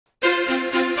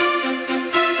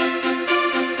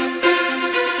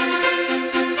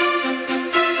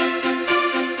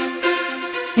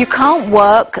You can't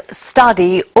work,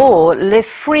 study or live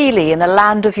freely in the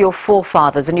land of your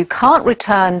forefathers, and you can't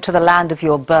return to the land of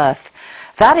your birth.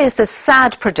 That is the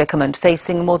sad predicament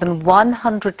facing more than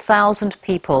 100,000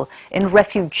 people in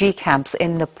refugee camps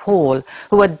in Nepal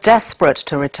who are desperate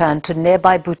to return to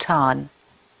nearby Bhutan.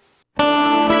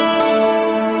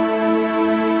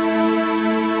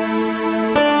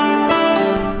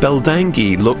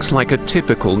 Beldangi looks like a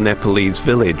typical Nepalese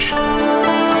village.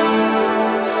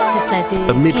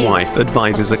 A midwife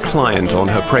advises a client on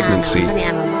her pregnancy,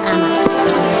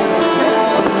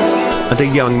 and a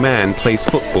young man plays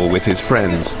football with his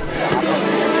friends.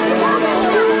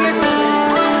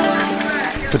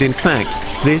 But in fact,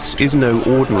 this is no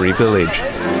ordinary village.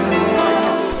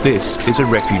 This is a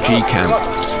refugee camp.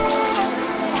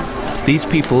 These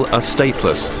people are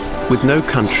stateless, with no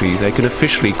country they can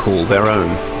officially call their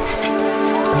own.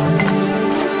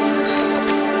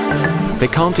 They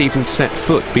can't even set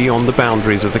foot beyond the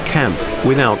boundaries of the camp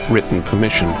without written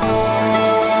permission.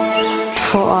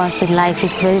 For us, the life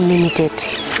is very limited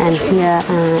and we are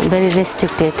very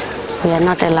restricted. We are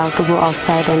not allowed to go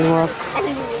outside and work.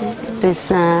 It's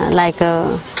like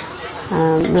a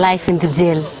life in the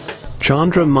jail.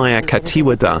 Chandra Maya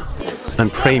Katiwada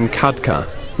and Prem Khadka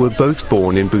were both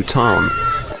born in Bhutan.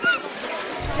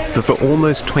 But for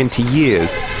almost 20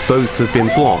 years, both have been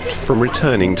blocked from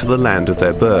returning to the land of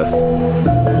their birth.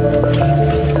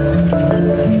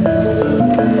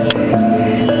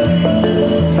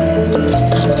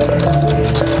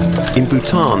 In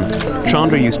Bhutan,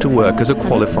 Chandra used to work as a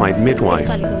qualified midwife,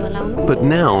 but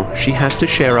now she has to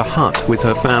share a hut with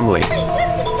her family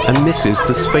and misses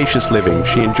the spacious living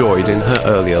she enjoyed in her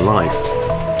earlier life.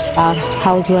 Our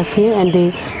house was here and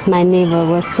my neighbor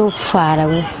was so far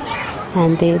away.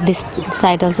 And this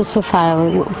side also so far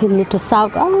away. We need to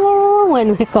shout, oh,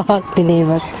 when we call the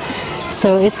neighbors.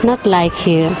 So it's not like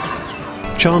here.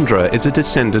 Chandra is a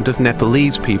descendant of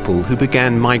Nepalese people who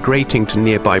began migrating to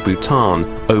nearby Bhutan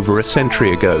over a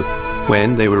century ago,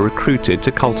 when they were recruited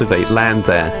to cultivate land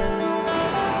there.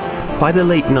 By the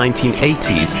late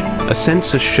 1980s, a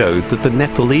census showed that the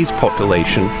Nepalese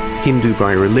population, Hindu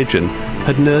by religion,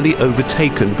 had nearly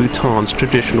overtaken Bhutan's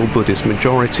traditional Buddhist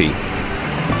majority.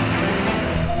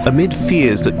 Amid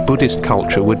fears that Buddhist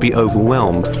culture would be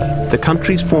overwhelmed, the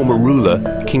country's former ruler,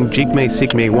 King Jigme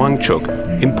Sigme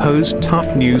Wangchuk, imposed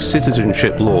tough new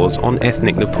citizenship laws on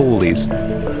ethnic Nepalese.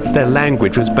 Their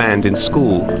language was banned in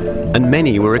school, and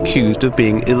many were accused of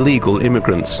being illegal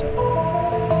immigrants.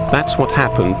 That's what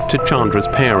happened to Chandra's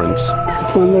parents.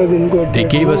 They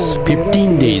gave us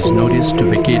 15 days notice to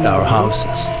vacate our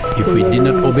houses. If we did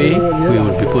not obey, we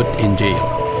would be put in jail.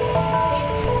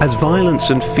 As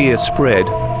violence and fear spread,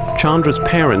 Chandra's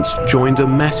parents joined a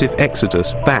massive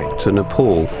exodus back to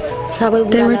Nepal.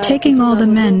 They were taking all the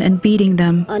men and beating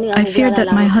them. I feared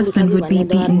that my husband would be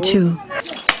beaten too.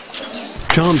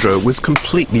 Chandra was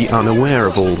completely unaware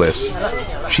of all this.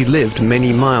 She lived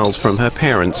many miles from her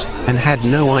parents and had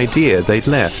no idea they'd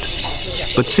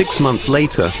left. But 6 months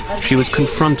later, she was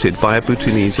confronted by a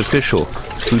Bhutanese official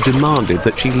who demanded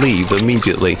that she leave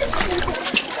immediately.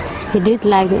 He did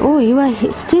like, oh, you are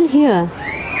still here.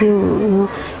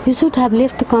 You should have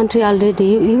left the country already.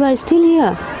 You are still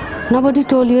here. Nobody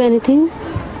told you anything.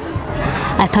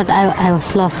 I thought I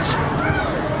was lost.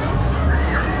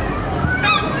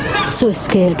 So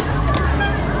scared.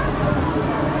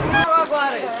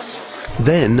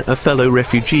 Then a fellow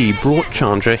refugee brought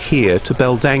Chandra here to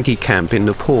Beldangi camp in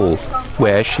Nepal,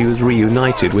 where she was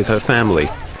reunited with her family.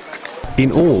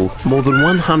 In all, more than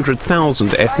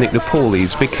 100,000 ethnic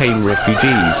Nepalese became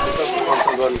refugees.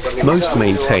 Most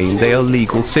maintain they are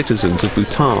legal citizens of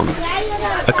Bhutan,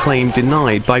 a claim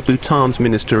denied by Bhutan's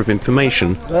Minister of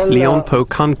Information, Leonpo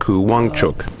Kanku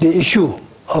Wangchuk. The issue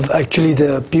of actually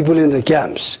the people in the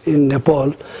camps in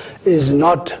Nepal is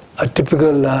not a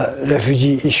typical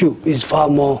refugee issue. It's far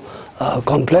more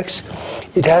complex.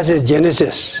 It has its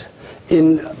genesis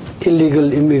in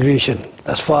illegal immigration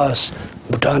as far as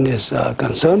Bhutan is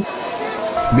concerned.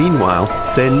 Meanwhile,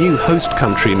 their new host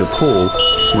country, Nepal,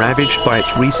 ravaged by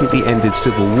its recently ended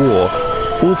civil war,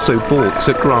 also balks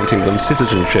at granting them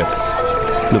citizenship.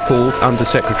 Nepal's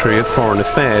Undersecretary of Foreign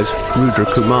Affairs, Rudra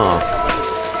Kumar.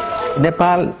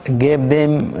 Nepal gave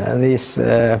them this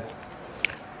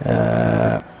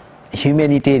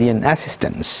humanitarian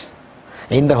assistance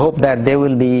in the hope that they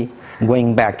will be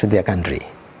going back to their country.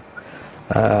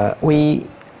 We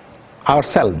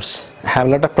ourselves have a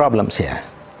lot of problems here,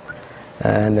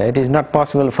 and it is not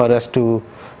possible for us to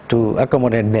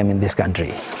accommodate them in this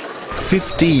country.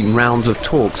 15 rounds of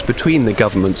talks between the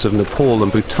governments of Nepal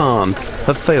and Bhutan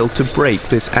have failed to break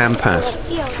this impasse.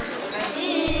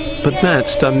 But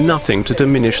that's done nothing to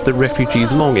diminish the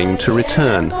refugees' longing to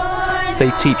return.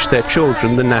 They teach their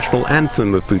children the national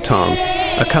anthem of Bhutan,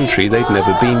 a country they've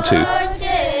never been to.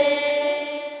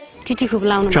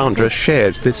 Chandra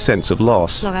shares this sense of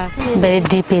loss. Very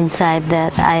deep inside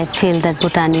that I feel that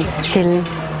Bhutan is still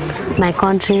my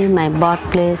country, my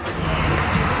birthplace.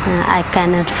 I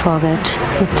cannot forget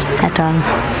it at all.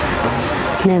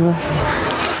 Never.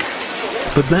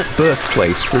 But that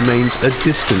birthplace remains a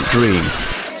distant dream.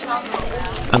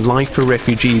 And life for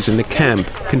refugees in the camp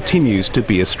continues to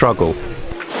be a struggle.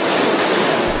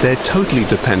 They're totally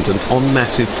dependent on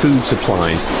massive food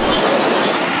supplies,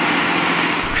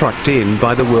 trucked in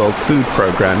by the World Food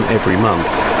Programme every month.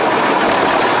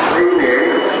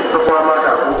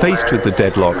 Faced with the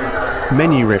deadlock,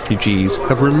 many refugees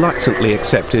have reluctantly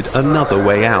accepted another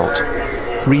way out: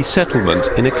 resettlement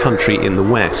in a country in the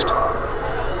West.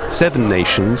 7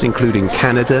 nations, including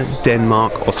Canada,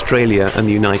 Denmark, Australia and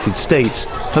the United States,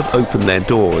 have opened their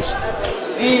doors.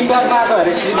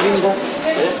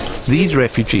 These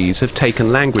refugees have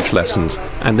taken language lessons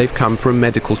and they've come for a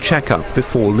medical checkup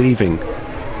before leaving.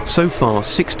 So far,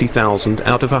 60,000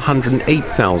 out of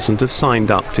 108,000 have signed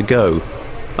up to go.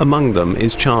 Among them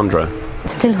is Chandra.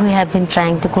 Still we have been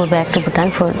trying to go back to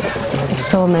Bhutan for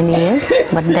so many years,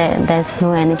 but there's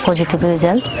no any positive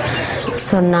result.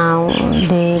 So now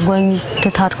going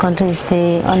to third country is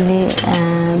the only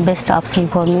best option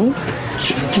for me.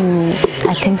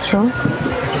 I think so.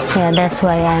 Yeah, that's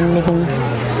why I'm leaving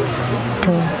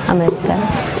to America.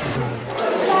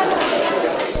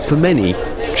 For many,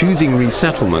 choosing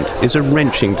resettlement is a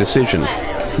wrenching decision,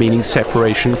 meaning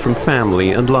separation from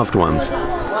family and loved ones.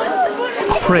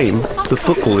 Prem, the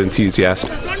football enthusiast,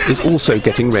 is also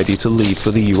getting ready to leave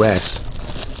for the US.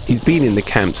 He's been in the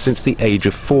camp since the age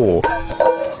of 4.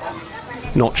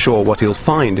 Not sure what he'll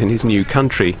find in his new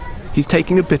country, he's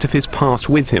taking a bit of his past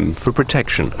with him for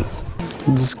protection.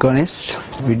 This is Ganesh.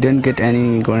 We didn't get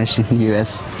any Ganesh in the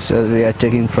US, so we are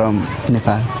taking from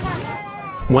Nepal.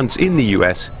 Once in the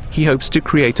US, he hopes to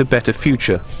create a better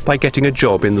future by getting a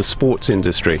job in the sports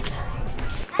industry.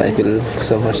 I feel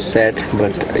so much sad,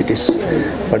 but it is,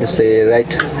 right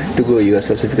to go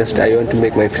US also, because I want to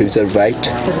make my future bright.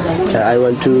 I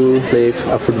want to play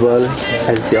football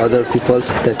as the other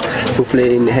peoples who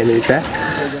play in America.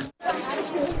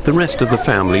 The rest of the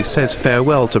family says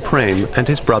farewell to Prem and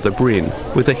his brother Brin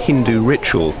with a Hindu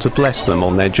ritual to bless them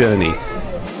on their journey.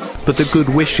 But the good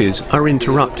wishes are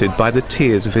interrupted by the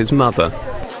tears of his mother.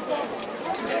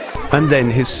 And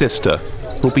then his sister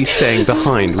will be staying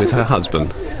behind with her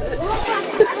husband.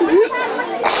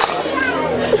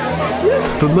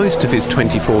 For most of his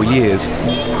 24 years,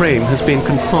 Prem has been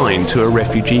confined to a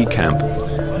refugee camp.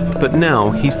 But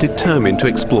now he's determined to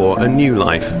explore a new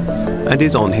life and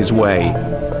is on his way.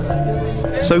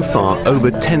 So far,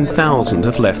 over 10,000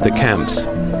 have left the camps.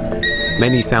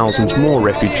 Many thousands more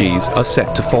refugees are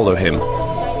set to follow him,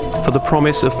 for the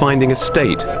promise of finding a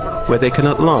state where they can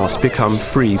at last become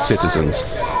free citizens.